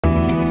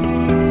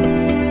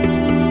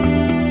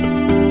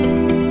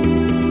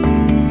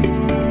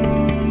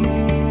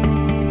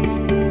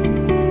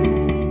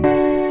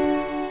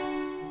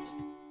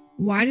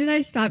Why did I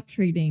stop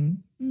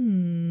trading?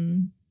 She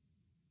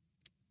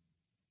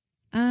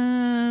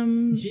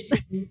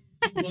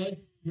was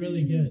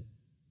really good.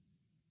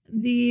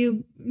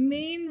 The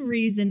main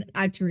reason,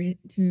 actually,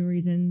 two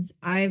reasons.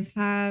 I'm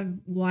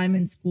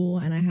in school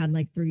and I had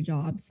like 3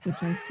 jobs,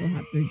 which I still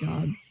have 3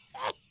 jobs.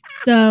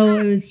 So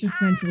it was just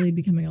mentally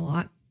becoming a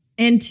lot.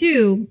 And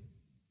 2,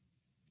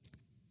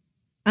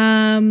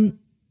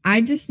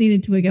 I just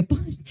needed to wake up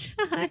on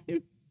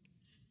time.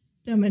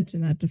 Don't mention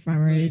that to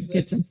Farmer. It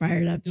gets him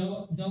fired up.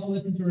 Don't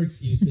listen to her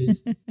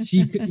excuses.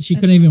 She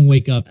couldn't even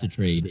wake up to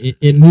trade.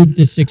 It moved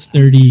to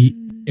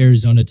 6:30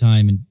 Arizona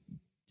time, and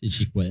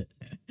she quit.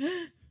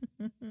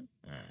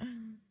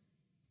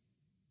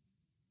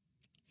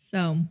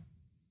 So,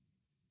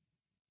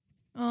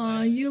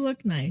 oh, you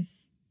look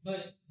nice.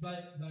 But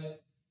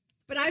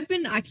I've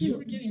been actually. You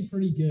were getting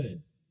pretty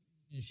good.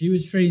 She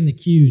was trading the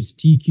Qs,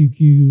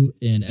 TQQ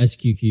and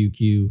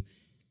SQQQ.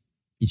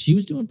 She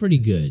was doing pretty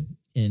good.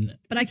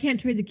 But I can't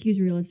trade the Qs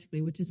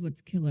realistically, which is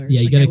what's killer.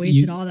 Yeah, I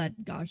wasted all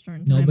that gosh darn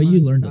time. No, but you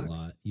learned stocks. a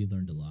lot. You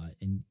learned a lot.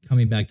 And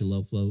coming back to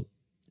low float,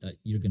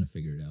 you're gonna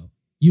figure it out.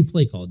 You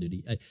play Call of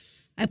Duty.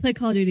 I play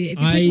Call of Duty. If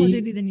you play Call of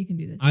Duty, then you can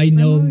do this. I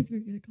know. I'm always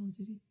very good at Call of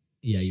Duty.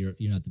 Yeah, you're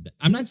not the best.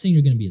 I'm not saying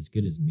you're gonna be as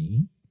good as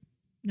me.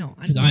 No,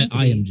 because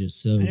I am just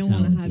so talented. I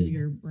don't want to have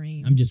your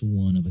brain. I'm just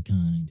one of a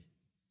kind.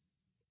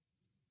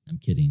 I'm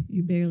kidding.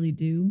 You barely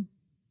do.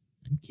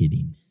 I'm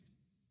kidding.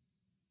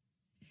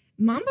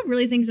 Mama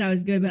really thinks I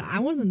was good, but I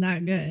wasn't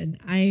that good.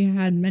 I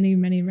had many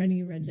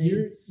red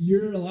days.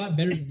 You're a lot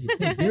better than you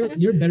think.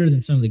 You're better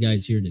than some of the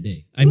guys here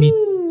today. I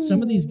mean,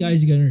 some of these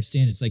guys, you gotta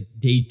understand, it's like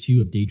day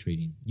 2 of day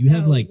trading. You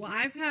have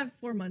I've had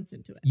 4 months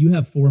into it. You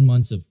have 4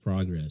 months of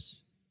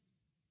progress.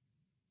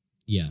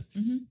 Yeah.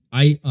 Mm-hmm.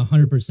 I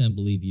 100%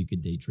 believe you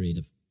could day trade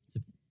if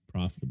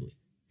profitably.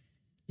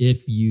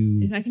 If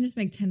I can just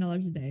make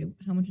 $10 a day,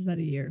 how much is that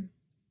a year?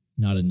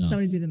 Not enough.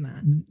 Somebody do the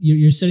math.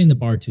 You're setting the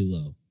bar too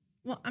low.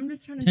 Well, I'm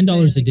just trying to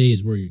 $10 a day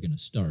is where you're going to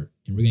start,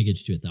 and we're going to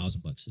get you to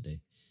 $1,000 a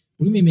day.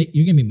 You're going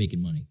to be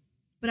making money.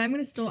 But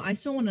I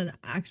still want an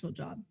actual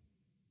job.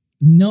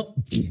 No,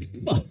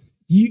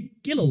 you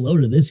get a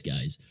load of this,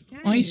 guys.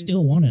 I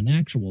still want an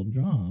actual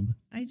job.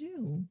 I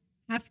do.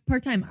 Half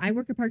part time. I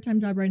work a part time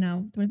job right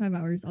now, 25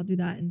 hours. I'll do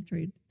that and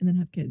trade, and then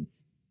have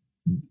kids.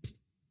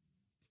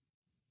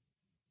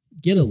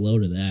 Get a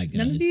load of that, guys.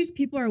 None of these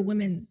people are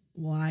women.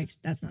 Well,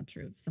 that's not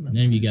true. None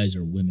of you guys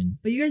are women.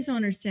 But you guys don't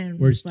understand.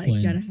 Where's like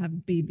twin? You gotta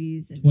have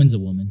babies. And Twin's a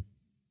woman.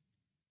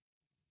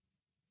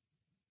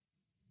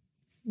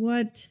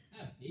 What?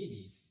 Have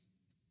babies.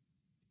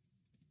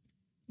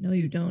 No,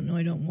 you don't. No,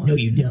 I don't want. No,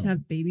 you don't. To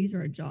have babies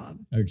or a job.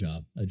 A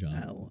job.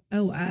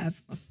 Oh,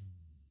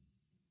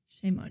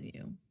 shame on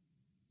you.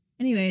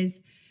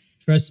 Anyways,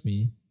 trust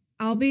me.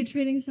 I'll be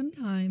trading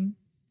sometime.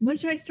 When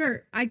should I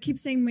start? I keep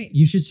saying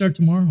you should start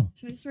tomorrow.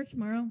 Should I start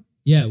tomorrow?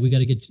 Yeah, we got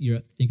to get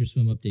your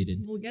Thinkorswim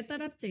updated. Well, get that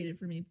updated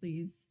for me,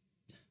 please.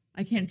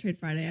 I can't trade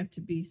Friday. I have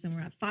to be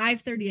somewhere at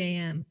 5:30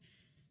 a.m.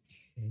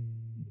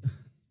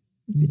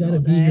 You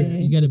have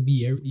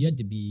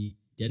to be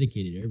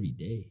dedicated every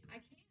day. I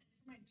can't. It's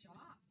my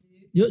job,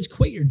 dude. Just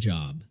quit your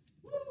job.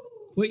 Woo!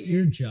 Quit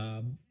your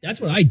job. That's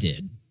what I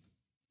did.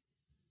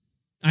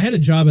 I had a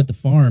job at the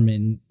farm,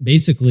 and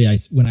basically,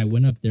 when I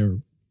went up there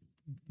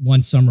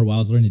one summer while I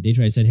was learning to day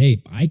trade, I said,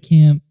 "Hey, I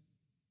can't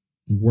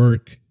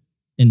work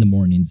in the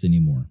mornings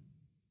anymore."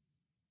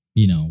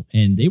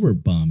 And they were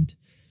bummed,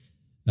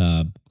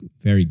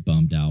 very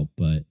bummed out.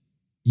 But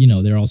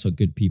they're also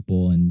good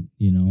people, and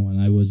and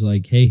I was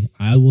like, "Hey,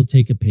 I will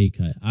take a pay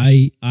cut."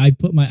 I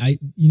put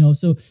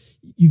so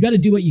you got to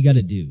do what you got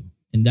to do,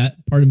 and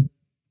that part of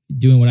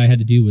doing what I had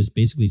to do was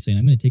basically saying,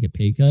 "I'm going to take a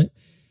pay cut."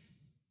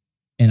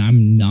 And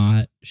I'm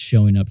not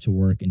showing up to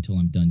work until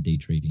I'm done day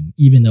trading,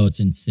 even though it's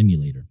in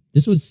simulator.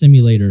 This was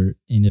simulator,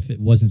 and if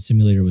it wasn't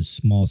simulator, it was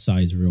small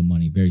size real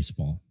money, very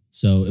small.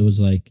 So it was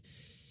like,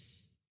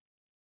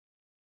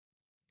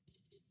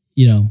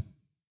 I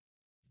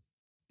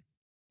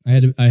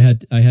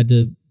had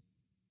to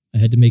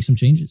make some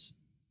changes,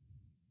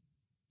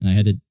 and I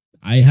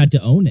had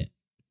to own it.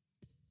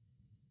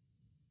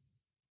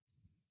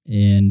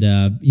 And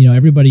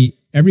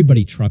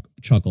everybody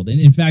chuckled. And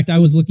in fact, I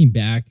was looking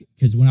back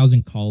because when I was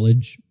in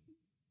college,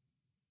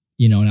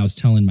 and I was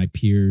telling my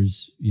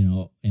peers,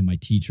 and my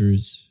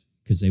teachers,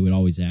 because they would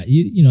always ask,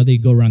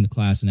 they'd go around the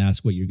class and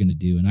ask what you're going to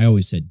do. And I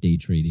always said day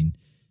trading.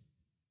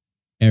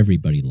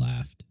 Everybody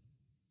laughed,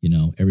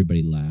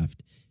 everybody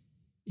laughed.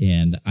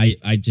 And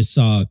I just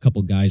saw a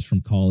couple guys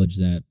from college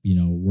that,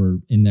 were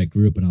in that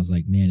group. And I was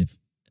like, man,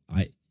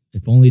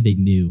 if only they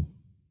knew,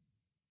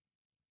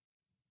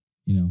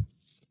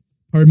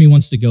 part of me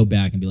wants to go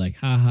back and be like,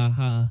 ha, ha,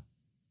 ha.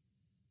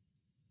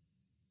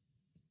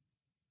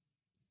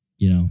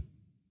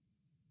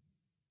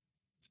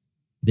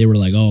 They were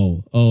like,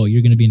 oh,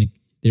 you're going to be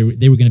they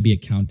were going to be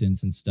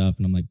accountants and stuff.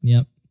 And I'm like,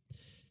 yep.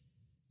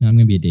 No, I'm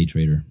going to be a day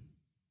trader.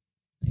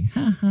 Like,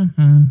 ha, ha,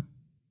 ha.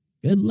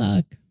 Good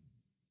luck.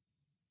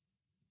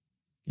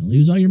 You're going to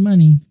lose all your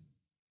money.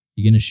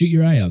 You're going to shoot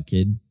your eye out,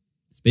 kid.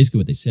 That's basically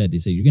what they said. They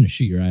said, you're going to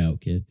shoot your eye out,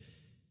 kid.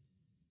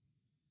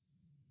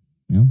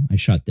 Well, I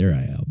shot their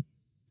eye out.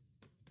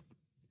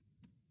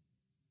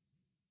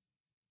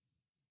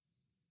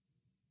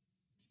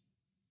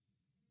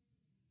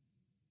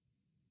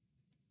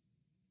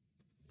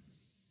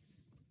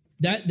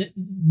 That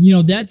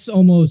that's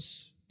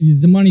almost,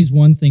 the money's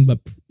one thing, but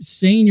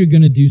saying you're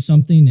going to do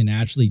something and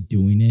actually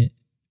doing it,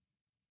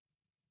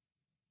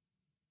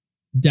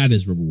 that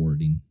is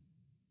rewarding.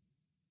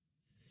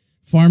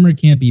 Farmer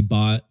can't be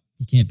bought,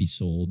 he can't be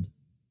sold.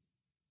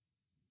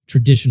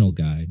 Traditional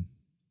guy,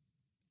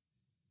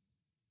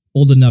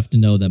 old enough to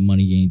know that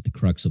money ain't the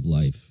crux of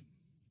life,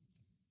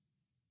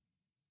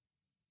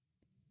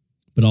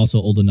 but also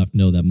old enough to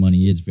know that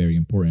money is very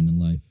important in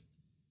life.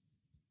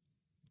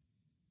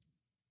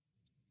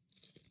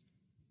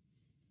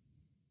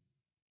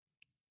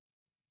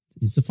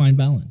 It's a fine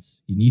balance.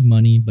 You need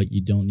money, but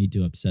you don't need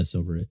to obsess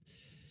over it.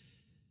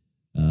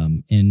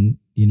 And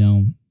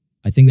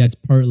I think that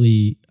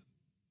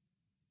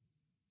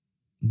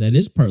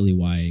is partly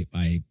why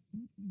I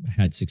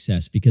had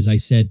success, because I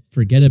said,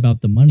 forget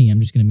about the money. I'm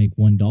just going to make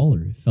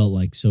 $1. It felt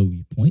like so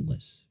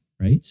pointless,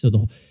 right?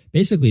 So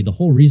basically the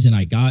whole reason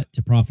I got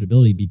to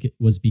profitability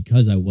was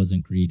because I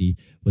wasn't greedy,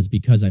 was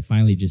because I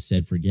finally just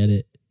said, forget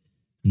it.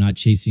 I'm not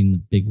chasing the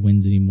big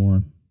wins anymore.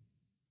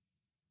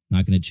 I'm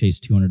not going to chase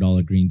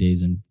 $200 green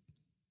days, and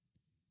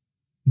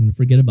I'm going to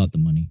forget about the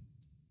money.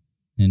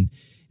 And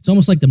it's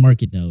almost like the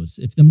market knows.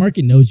 If the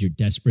market knows you're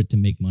desperate to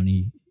make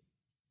money,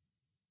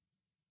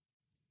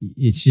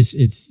 it's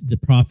the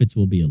profits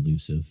will be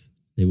elusive.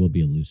 They will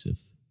be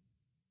elusive.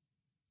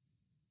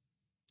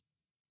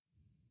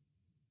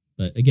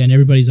 But again,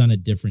 everybody's on a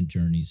different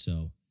journey.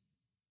 So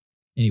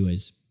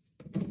anyways,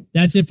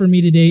 that's it for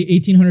me today.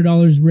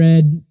 $1,800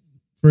 red,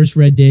 first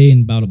red day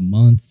in about a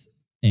month.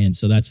 And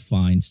so that's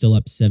fine. Still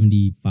up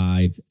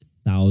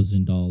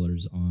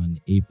 $75,000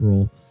 on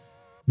April,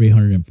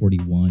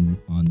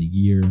 341 on the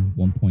year,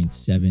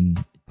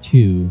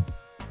 1.72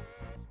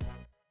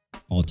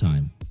 all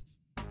time.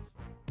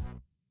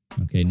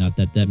 Okay, not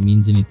that that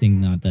means anything,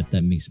 not that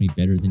that makes me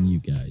better than you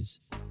guys.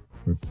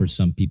 For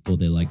some people,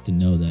 they like to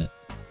know that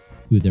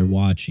who they're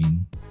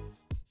watching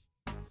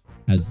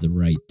has the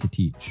right to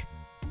teach.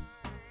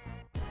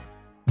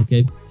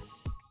 Okay.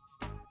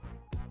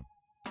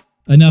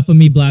 Enough of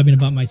me blabbing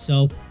about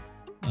myself.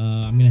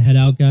 I'm going to head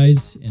out,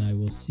 guys, and I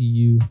will see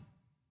you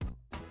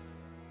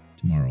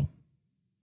tomorrow.